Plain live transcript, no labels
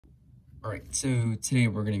Alright, so today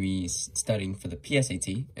we're going to be studying for the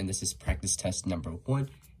PSAT, and this is practice test number 1.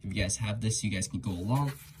 If you guys have this, you guys can go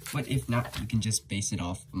along, but if not, you can just base it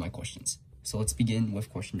off of my questions. So let's begin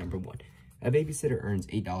with question number 1. A babysitter earns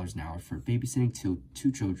 $8 an hour for babysitting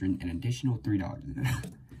two children and an additional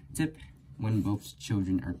 $3 tip when both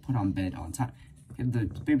children are put on bed on time. If the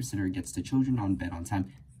babysitter gets the children on bed on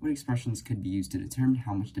time, what expressions could be used to determine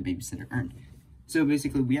how much the babysitter earned? So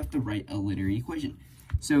basically, we have to write a linear equation.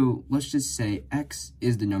 So let's just say X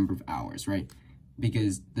is the number of hours, right?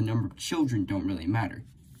 Because the number of children don't really matter,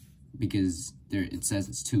 because it says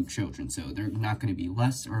it's 2 children, so they're not going to be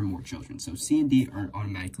less or more children. So C and D are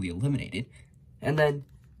automatically eliminated. And then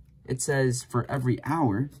it says for every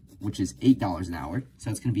hour, which is $8 an hour,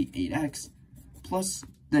 so it's going to be 8X, plus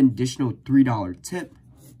the additional $3 tip,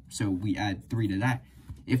 so we add 3 to that,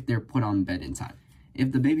 if they're put on bed in time.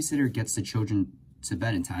 If the babysitter gets the children to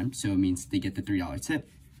bed in time, so it means they get the $3 tip,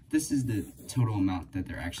 this is the total amount that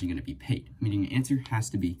they're actually going to be paid, meaning the answer has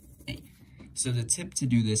to be A. So the tip to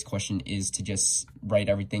do this question is to just write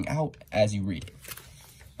everything out as you read it.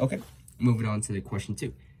 Okay, moving on to the question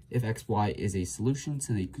 2. If xy is a solution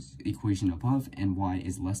to the equation above and y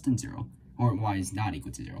is less than 0, or y is not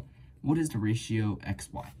equal to 0, what is the ratio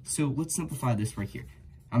xy? So let's simplify this right here.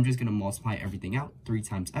 I'm just going to multiply everything out, 3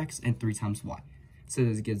 times x and 3 times y. So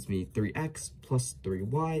this gives me 3x plus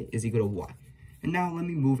 3y is equal to y. And now let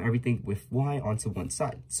me move everything with y onto one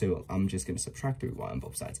side. So I'm just going to subtract 3y on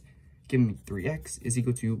both sides. Give me 3x is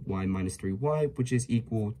equal to y minus 3y, which is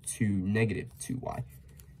equal to negative 2y.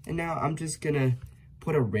 And now I'm just going to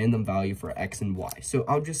put a random value for x and y. So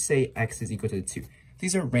I'll just say x is equal to 2.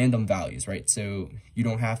 These are random values, right? So you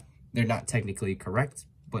don't have, they're not technically correct,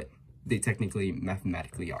 but they technically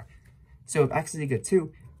mathematically are. So if x is equal to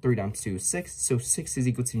 2, 3 times 2 is 6, so 6 is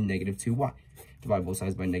equal to negative 2y. Divide both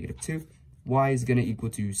sides by negative 2. Y is going to equal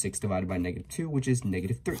to 6 divided by negative 2, which is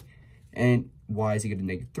negative 3. And y is equal to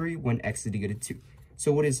negative 3 when x is equal to 2.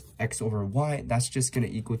 So what is x over y? That's just going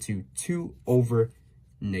to equal to 2 over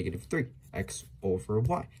negative 3. X over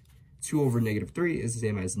y. 2 over negative 3 is the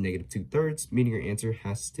same as negative 2/3, meaning your answer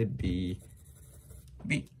has to be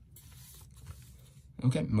B.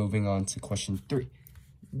 Okay, moving on to question 3.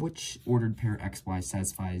 Which ordered pair xy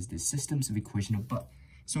satisfies the systems of equation above?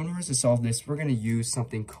 So in order to solve this, we're going to use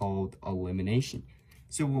something called elimination.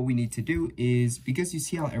 So what we need to do is, because you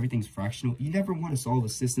see how everything's fractional, you never want to solve a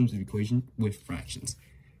systems of equation with fractions.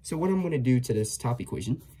 So what I'm going to do to this top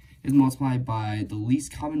equation is multiply by the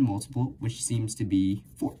least common multiple, which seems to be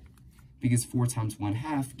 4. Because 4 times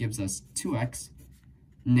 1/2 gives us 2x,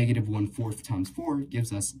 negative 1/4 times 4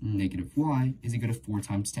 gives us negative y is equal to 4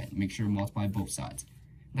 times 10. Make sure to multiply both sides.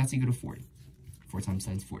 That's equal to 40. 4 times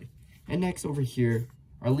 10 is 40. And next over here,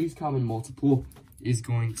 our least common multiple is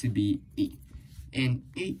going to be 8. And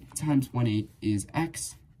 8 times 1/8 is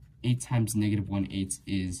x. 8 times negative 1/8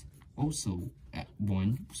 is also at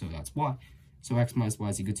 1, so that's y. So x minus y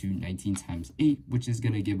is equal to 19 times 8, which is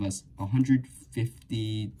going to give us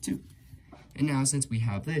 152. And now since we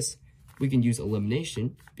have this, we can use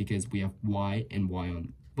elimination because we have y and y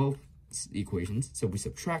on both equations. So we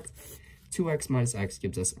subtract 2x minus x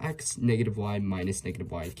gives us x, negative y minus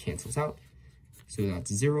negative y cancels out. So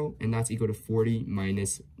that's 0, and that's equal to 40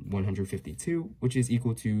 minus 152, which is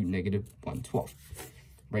equal to negative 112.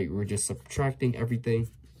 Right, we're just subtracting everything,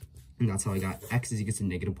 and that's how I got x is equal to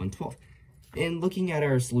negative 112. And looking at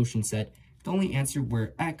our solution set, the only answer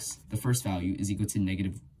where x, the first value, is equal to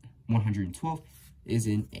negative 112 is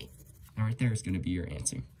in A. Now right there is going to be your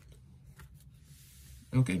answer.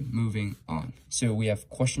 Okay, moving on. So we have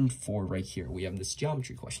question 4 right here. We have this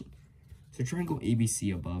geometry question. So triangle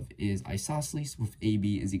ABC above is isosceles with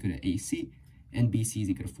AB is equal to AC and BC is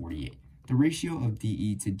equal to 48. The ratio of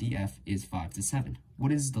DE to DF is 5 to 7.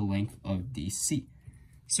 What is the length of DC?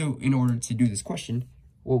 So in order to do this question,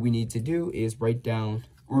 what we need to do is write down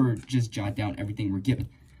or just jot down everything we're given.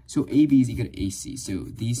 So AB is equal to AC. So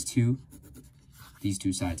these two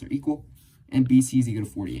sides are equal. And BC is equal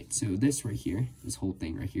to 48. So this right here, this whole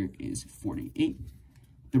thing right here is 48.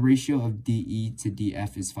 The ratio of DE to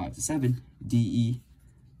DF is 5 to 7. DE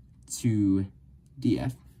to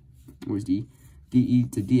DF, where's D? DE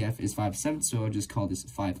to DF is 5 to 7. So I'll just call this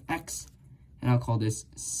 5x. And I'll call this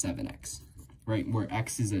 7x. Right, where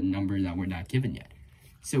x is a number that we're not given yet.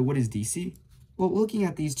 So what is DC? Well, looking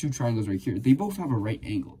at these two triangles right here, they both have a right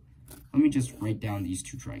angle. Let me just write down these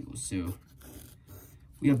two triangles. So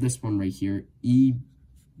we have this one right here, EBD,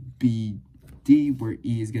 where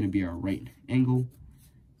E is going to be our right angle,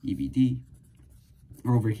 EBD.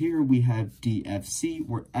 Or over here, we have DFC,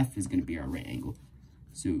 where F is going to be our right angle.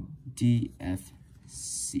 So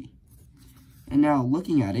DFC. And now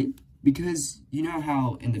looking at it, because you know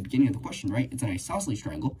how in the beginning of the question, right, it's an isosceles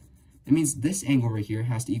triangle. That means this angle right here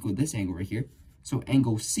has to equal this angle right here. So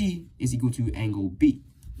angle C is equal to angle B.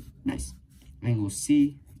 Nice. Angle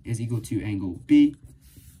C is equal to angle B.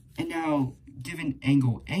 And now, given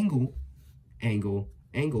angle,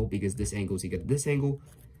 because this angle is equal to this angle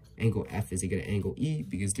F is equal to angle E,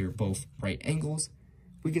 because they're both right angles,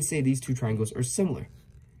 we can say these two triangles are similar.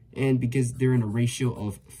 And because they're in a ratio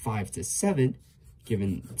of 5 to 7,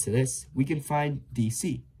 given to this, we can find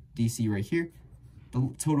DC. DC right here,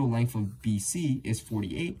 the total length of BC is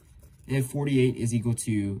 48. And if 48 is equal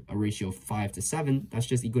to a ratio of 5 to 7, that's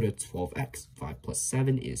just equal to 12x. 5 plus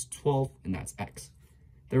 7 is 12, and that's x.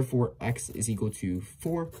 Therefore, x is equal to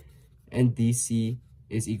 4, and DC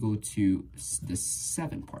is equal to the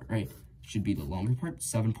 7 part, right? Should be the longer part,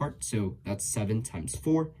 7 part. So that's 7 times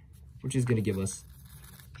 4, which is going to give us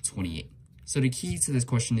 28. So the key to this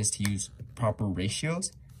question is to use proper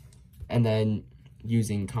ratios, and then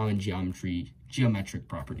using common geometric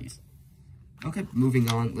properties. Okay,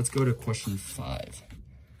 moving on, let's go to question 5.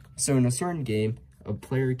 So in a certain game, a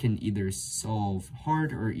player can either solve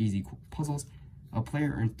hard or easy puzzles. A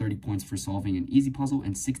player earned 30 points for solving an easy puzzle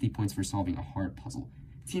and 60 points for solving a hard puzzle.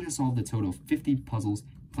 Tina solved a total of 50 puzzles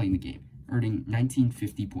playing the game, earning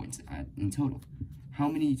 1950 points in total. How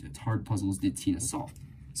many hard puzzles did Tina solve?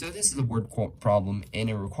 So this is a word problem, and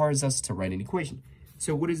it requires us to write an equation.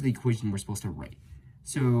 So what is the equation we're supposed to write?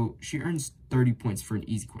 So she earns 30 points for an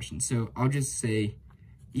easy question. So I'll just say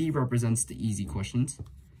E represents the easy questions,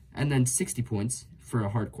 and then 60 points for a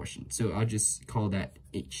hard question. So I'll just call that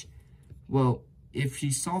H. Well, if she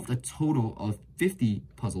solved a total of 50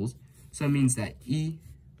 puzzles, so that means that E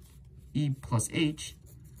plus H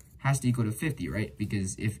has to equal to 50, right?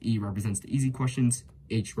 Because if E represents the easy questions,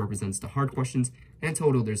 H represents the hard questions, and in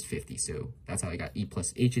total there's 50. So that's how I got E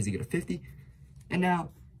plus H is equal to 50. And now,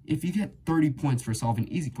 if you get 30 points for solving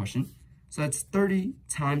an easy question, so that's 30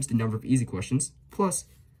 times the number of easy questions plus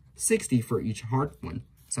 60 for each hard one.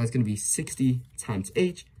 So that's going to be 60 times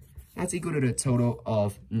H. That's equal to the total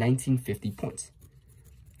of 1950 points.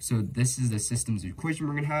 So this is the system's equation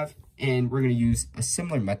we're going to have, and we're going to use a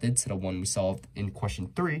similar method to the one we solved in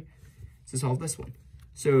question 3 to solve this one.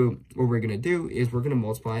 So what we're going to do is we're going to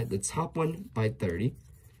multiply the top one by 30.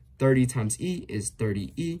 30 times E is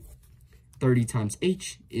 30E. 30 times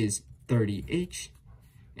H is 30H.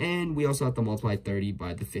 And we also have to multiply 30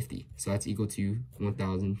 by the 50. So that's equal to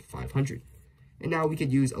 1,500. And now we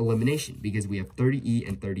could use elimination because we have 30E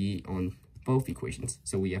and 30E on both equations.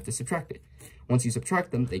 So we have to subtract it. Once you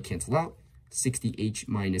subtract them, they cancel out. 60H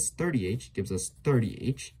minus 30H gives us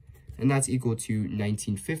 30H. And that's equal to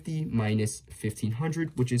 1950 minus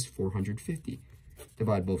 1500, which is 450.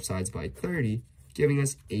 Divide both sides by 30, giving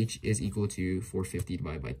us H is equal to 450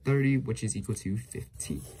 divided by 30, which is equal to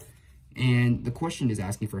 15. And the question is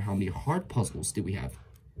asking for how many hard puzzles did we have?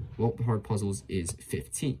 Well, the hard puzzles is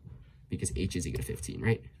 15, because H is equal to 15,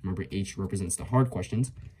 right? Remember, H represents the hard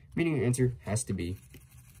questions, meaning your answer has to be